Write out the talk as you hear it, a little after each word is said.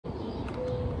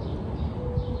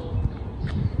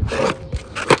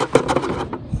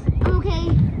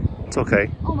It's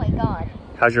okay. Oh my god.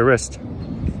 How's your wrist?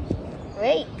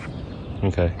 Great.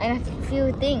 Okay. I don't feel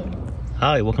a thing.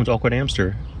 Hi, welcome to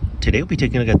AwkwardHamster. Today we'll be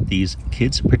taking a look at these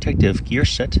kids protective gear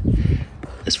set.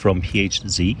 It's from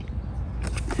PHZ.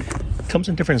 It comes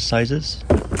in different sizes,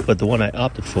 but the one I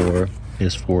opted for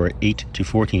is for 8 to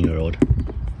 14-year-old.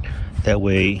 That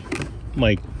way,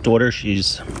 my daughter,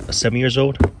 she's 7 years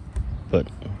old, but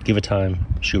give it time,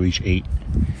 she'll reach 8.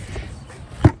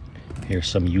 Here's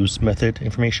some use method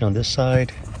information on this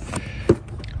side.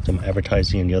 Some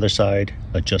advertising on the other side.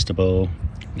 Adjustable,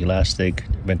 elastic,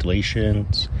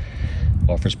 ventilations,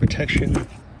 offers protection.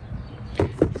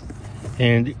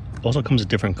 And it also comes in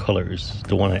different colors.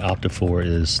 The one I opted for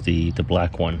is the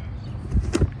black one.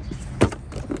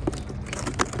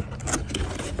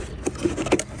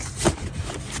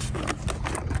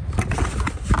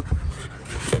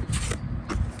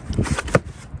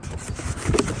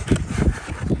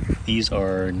 These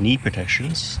are knee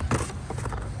protections.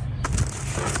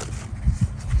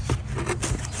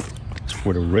 It's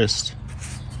for the wrist.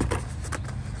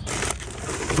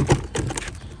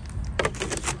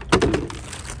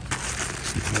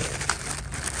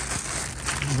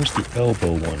 Where's the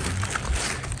elbow one?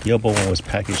 The elbow one was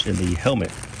packaged in the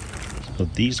helmet. So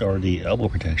these are the elbow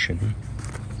protection.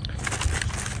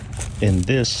 And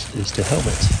this is the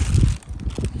helmet.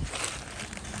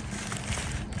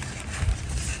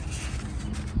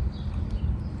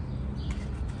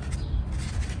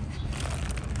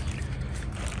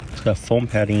 It's got foam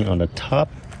padding on the top.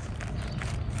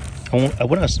 I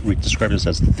wouldn't describe this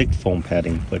as thick foam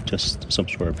padding, but just some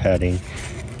sort of padding.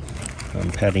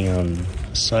 Padding on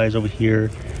the sides over here.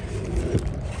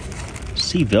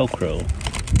 See Velcro.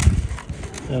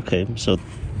 Okay, so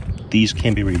these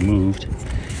can be removed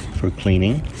for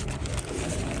cleaning.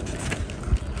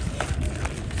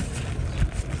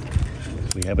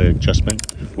 We have an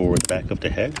adjustment for the back of the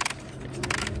head.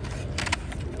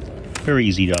 Very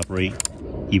easy to operate,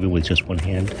 even with just one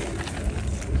hand.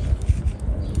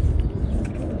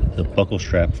 The buckle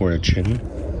strap for a chin.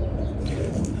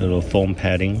 A little foam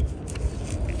padding.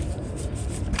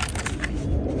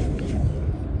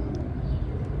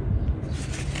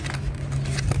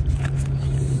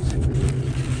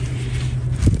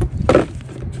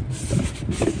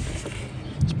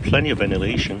 There's plenty of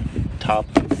ventilation, top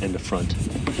and the front.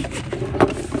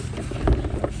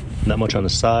 Not much on the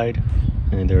side,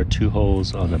 and there are 2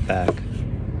 holes on the back.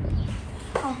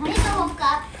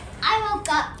 I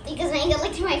woke up because Mango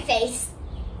looked at my face.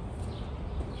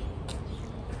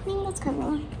 I think that's kind of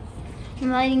wrong. I'm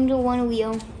riding the one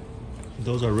wheel.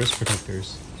 Those are wrist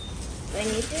protectors. Do I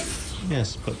need this?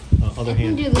 Yes, but other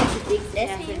hand. Do like big this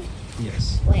hand?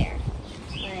 Yes. Where?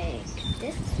 Like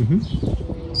this?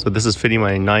 Mm-hmm. So this is fitting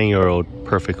my 9-year-old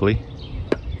perfectly.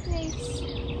 Nice.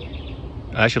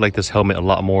 I actually like this helmet a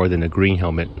lot more than the green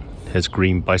helmet. His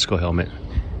green bicycle helmet.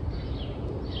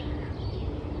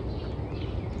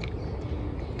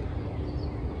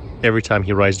 Every time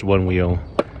he rides the one wheel,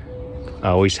 I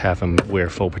always have him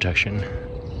wear full protection.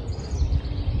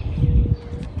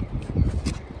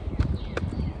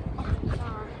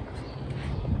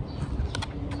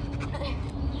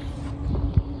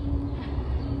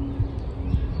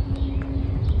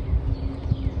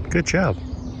 Good job.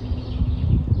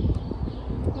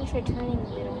 I wish I turning a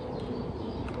little.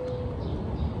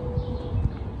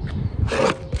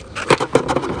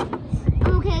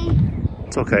 I'm okay.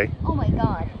 It's okay. Oh my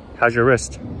god. How's your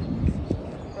wrist?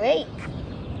 Great.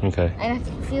 Okay. I don't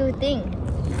feel a thing.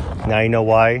 Now you know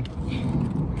why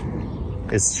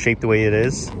it's shaped the way it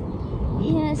is?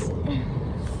 Yes.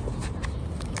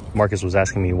 Marcus was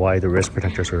asking me why the wrist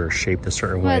protectors were shaped a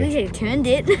certain Well, way. at least I turned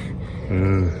it.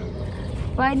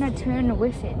 Why not turn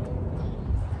with it?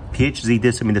 PHZ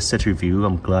did send me the set review.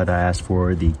 I'm glad I asked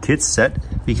for the kids set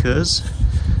because,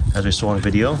 as we saw in the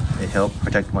video, it helped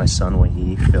protect my son when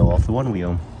he fell off the one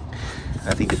wheel.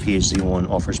 I think the PHZ one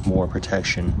offers more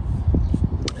protection.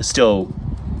 It's still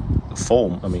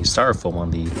foam, styrofoam on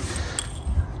the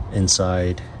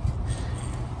inside.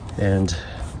 And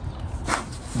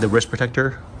the wrist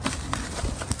protector,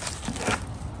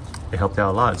 it helped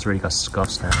out a lot. It's already got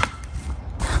scuffs now.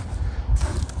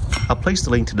 I'll place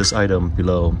the link to this item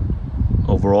below.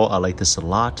 Overall, I like this a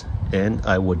lot and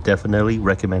I would definitely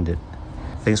recommend it.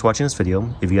 Thanks for watching this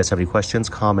video. If you guys have any questions,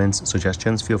 comments,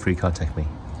 suggestions, feel free to contact me.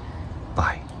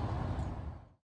 Bye.